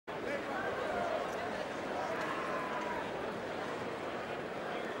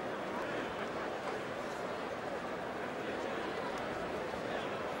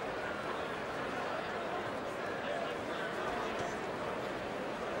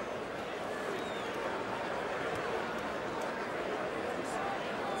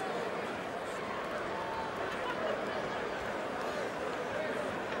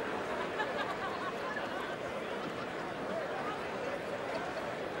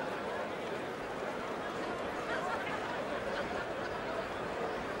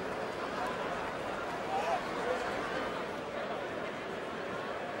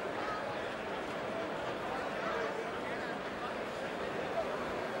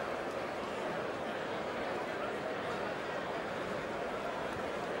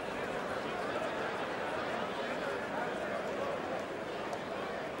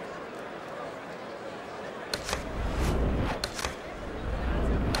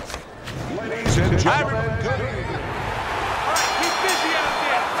and gentlemen, good evening.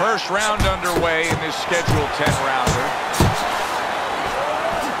 First round underway in this scheduled 10-rounder.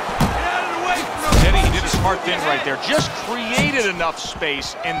 Teddy, he did a smart thing right there. Just created enough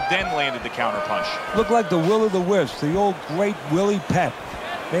space and then landed the counterpunch. Looked like the will of the wisps, the old great Willie Pep.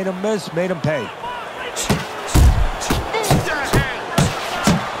 Made him miss, made him pay.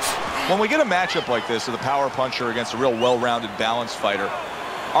 When we get a matchup like this of the power puncher against a real well-rounded, balanced fighter,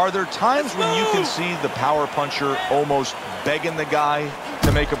 are there times when you can see the power puncher almost begging the guy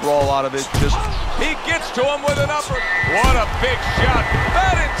to make a brawl out of it? He gets to him with an upper. What a big shot.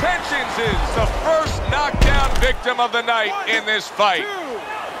 Bad Intentions is the first knockdown victim of the night in this fight. 1, 2,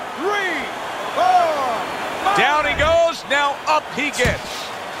 3, 4. Down he goes, now up he gets.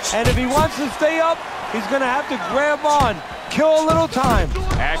 And if he wants to stay up, he's going to have to grab on. Kill a little time.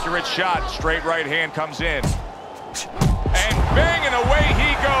 Accurate shot, straight right hand comes in. And banging away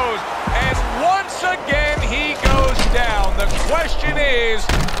he goes. And once again he goes down. The question is,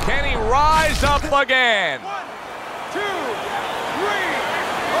 can he rise up again? 1, 2, 3, 4,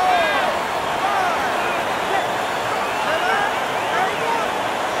 5, 6, 7,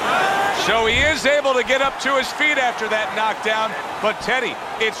 8. So he is able to get up to his feet after that knockdown. But Teddy,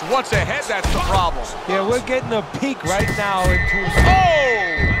 it's what's ahead that's the problem. Yeah, we're getting a peek right now into...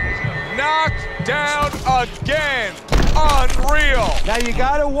 Oh! Knocked down again. Unreal. Now you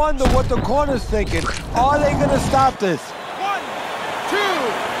gotta wonder what the corner's thinking. Are they gonna stop this? 1, 2, 3,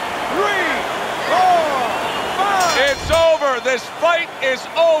 4, 5. It's over. This fight is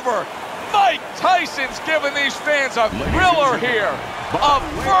over. Mike Tyson's giving these fans a thriller here. A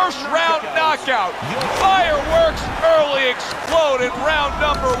first-round knockout. Fireworks early explode in round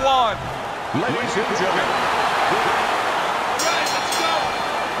number 1. Ladies and gentlemen.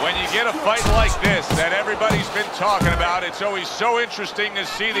 When you get a fight like this that everybody's been talking about, it's always so interesting to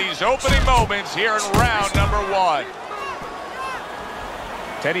see these opening moments here in round number 1.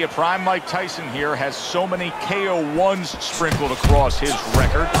 Teddy, a prime Mike Tyson here has so many KO1s sprinkled across his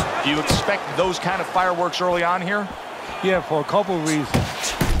record. Do you expect those kind of fireworks early on here? Yeah, for a couple reasons.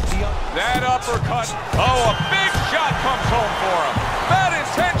 That uppercut. Oh, a big shot comes home for him. Bad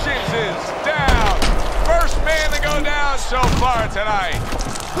Intentions is down. First man to go down so far tonight.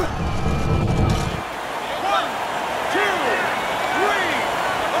 1, 2,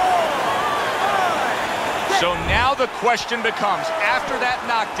 3, 4, 5. So now the question becomes, after that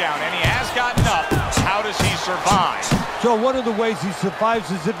knockdown, and he has gotten up, how does he survive? So one of the ways he survives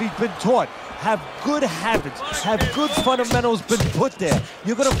is if he's been taught. Have good habits, have good fundamentals been put there.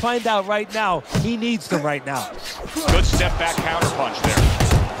 You're gonna find out right now, he needs them right now. Good step back counterpunch there.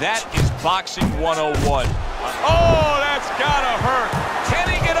 That is boxing 101. Oh, that's gotta hurt. Can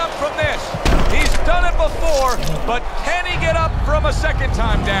he get up from this? He's done it before, but can he get up from a second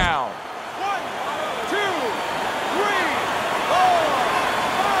time down? 1, 2, 3,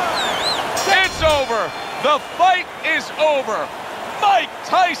 4, 5. It's over. The fight is over. Mike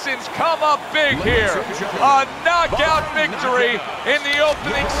Tyson's come up big here. A knockout victory in the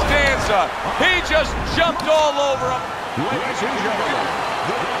opening stanza. He just jumped all over him. Ladies and gentlemen.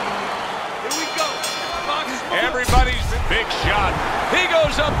 Here we go. Everybody's big shot. He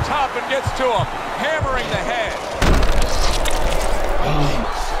goes up top and gets to him, hammering the head.